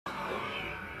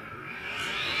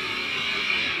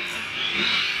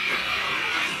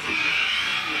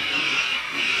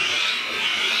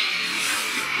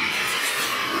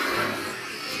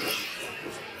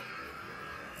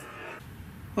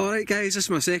Right guys, this is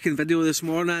my second video this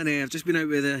morning. I've just been out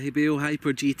with the Hibeo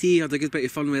Hyper GT, had a good bit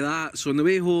of fun with that. So on the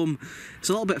way home, it's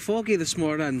a little bit foggy this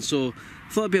morning, so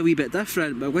I thought it'd be a wee bit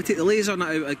different. But I'm going to take the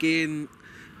Lasernut out again.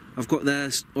 I've got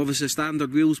this, obviously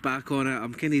standard wheels back on it.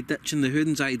 I'm kind of ditching the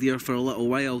Hoons idea for a little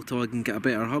while till I can get a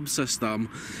better hub system.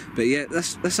 But yeah,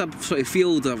 this is a sort of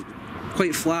field of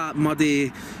quite flat,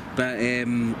 muddy, but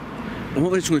I'm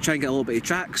just going to try and get a little bit of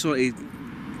track sort of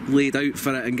laid out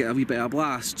for it and get a wee bit of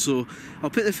blast. So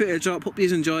I'll put the footage up, hope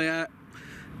you enjoy it.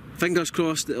 Fingers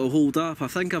crossed it'll hold up. I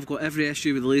think I've got every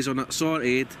issue with the Lasernut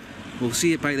sorted. We'll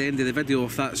see it by the end of the video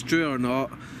if that's true or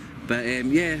not. But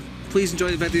yeah, please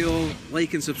enjoy the video,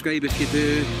 like and subscribe if you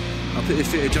do. I'll put the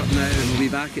footage up now and we'll be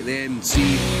back at the end and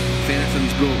see if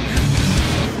anything's broke.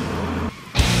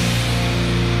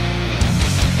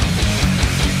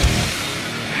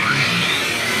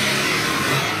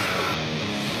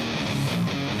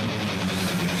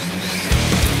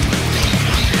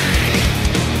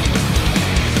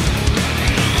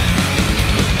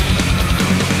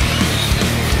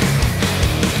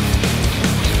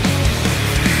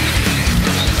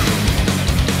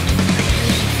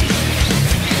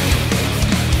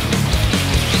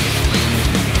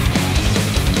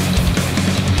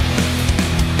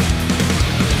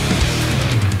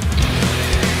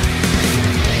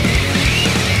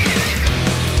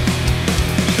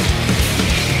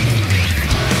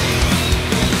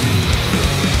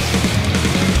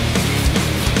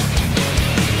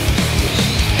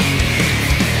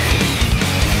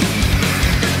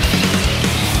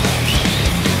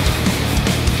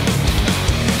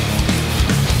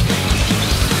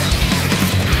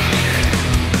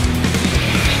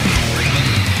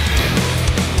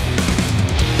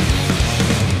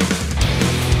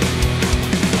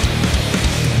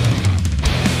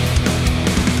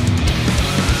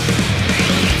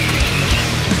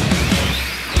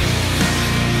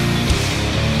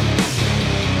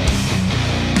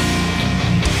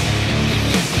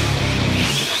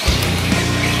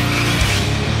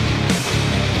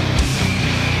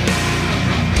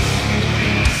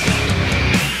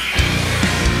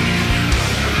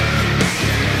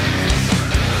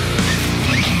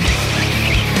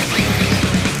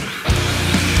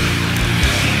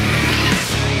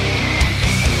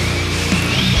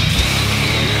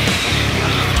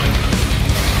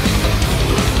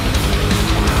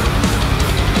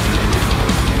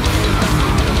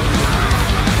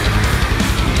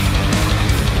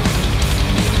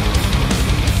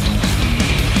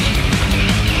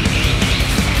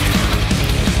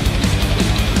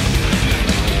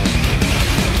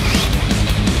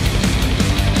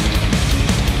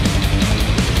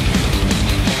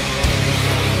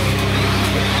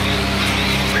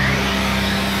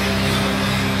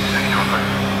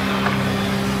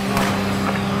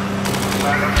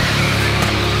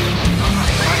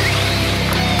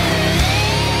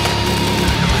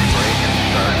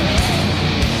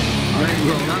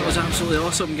 Absolutely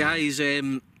awesome, guys.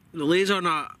 The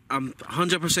Lasernut, I'm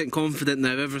 100% confident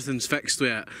now everything's fixed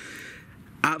with it.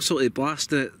 Absolutely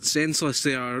blasted it, senseless.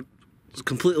 They are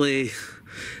completely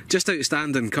just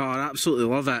outstanding car, absolutely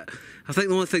love it. I think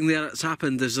the only thing there that's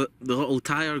happened is that the little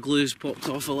tyre glue's popped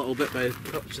off a little bit by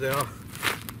the touch there.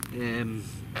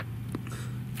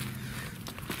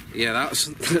 Yeah,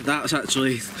 that's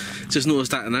actually just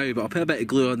noticed that now, but I'll put a bit of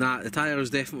glue on that. The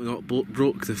tyre's definitely not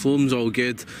broke, the foam's all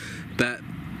good, but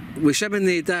we're shimming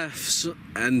the diffs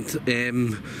and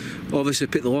obviously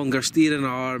put the longer steering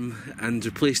arm and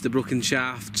replaced the broken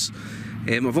shafts.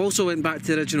 I've also went back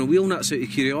to the original wheel nuts out of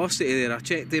curiosity there. I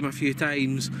checked them a few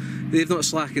times, they've not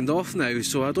slackened off now,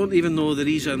 so I don't even know the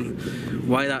reason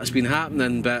why that's been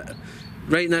happening, but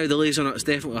right now the Lasernut's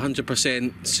definitely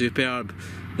 100% superb.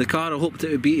 The car I hoped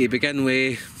it would be to begin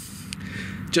with,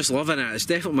 just loving it. It's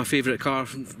definitely my favourite car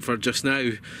for just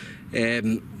now.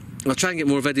 I'll try and get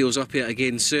more videos up here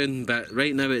again soon, but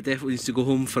right now it definitely needs to go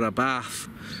home for a bath.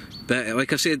 But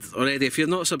like I said already, if you're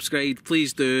not subscribed,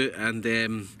 please do, and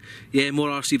yeah, more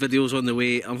RC videos on the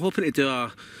way. I'm hoping to do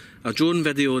a drone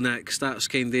video next. That's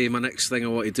kind of my next thing I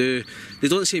want to do. They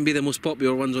don't seem to be the most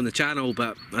popular ones on the channel,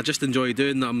 but I just enjoy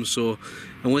doing them, so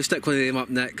I'm going to stick one of them up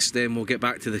next, then we'll get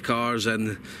back to the cars,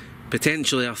 and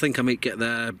potentially I think I might get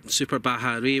the Super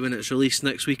Baja Ray when it's released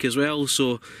next week as well,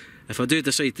 so if I do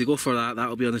decide to go for that,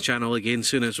 that'll be on the channel again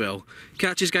soon as well.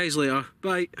 Catch you guys later,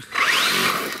 bye!